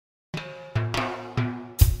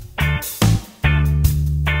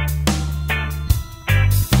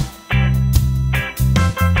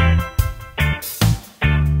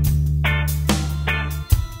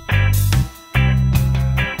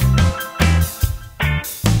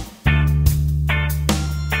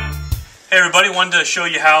Hey everybody, wanted to show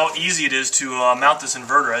you how easy it is to mount this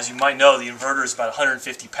inverter. As you might know, the inverter is about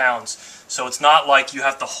 150 pounds. So it's not like you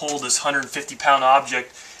have to hold this 150 pound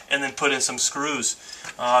object and then put in some screws.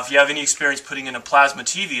 If you have any experience putting in a plasma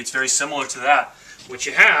TV, it's very similar to that. What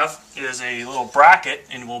you have is a little bracket,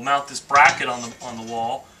 and we'll mount this bracket on the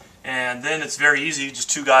wall. And then it's very easy, just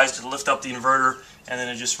two guys to lift up the inverter, and then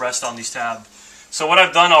it just rests on these tabs. So what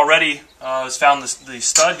I've done already is found the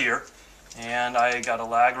stud here. And I got a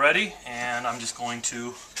lag ready, and I'm just going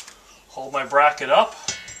to hold my bracket up.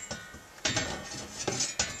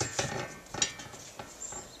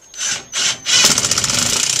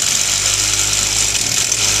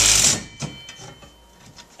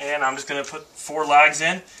 And I'm just going to put 4 lags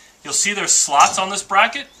in. You'll see there's slots on this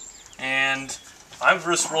bracket, and I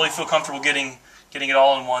just really feel comfortable getting it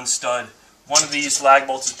all in one stud. One of these lag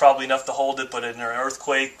bolts is probably enough to hold it, but in an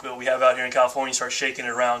earthquake we have out here in California, you start shaking it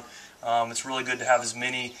around. It's really good to have as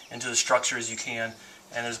many into the structure as you can.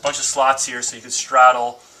 And there's a bunch of slots here so you can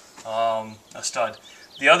straddle a stud.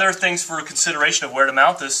 The other things for consideration of where to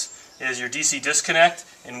mount this is your DC disconnect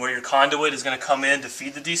and where your conduit is going to come in to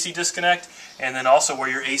feed the DC disconnect, and then also where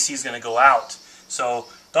your AC is going to go out. So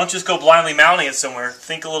don't just go blindly mounting it somewhere.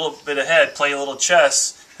 Think a little bit ahead, play a little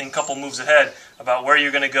chess, think a couple moves ahead about where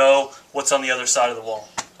you're going to go, what's on the other side of the wall.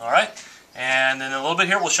 Alright? And in a little bit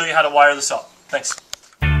here we'll show you how to wire this up. Thanks.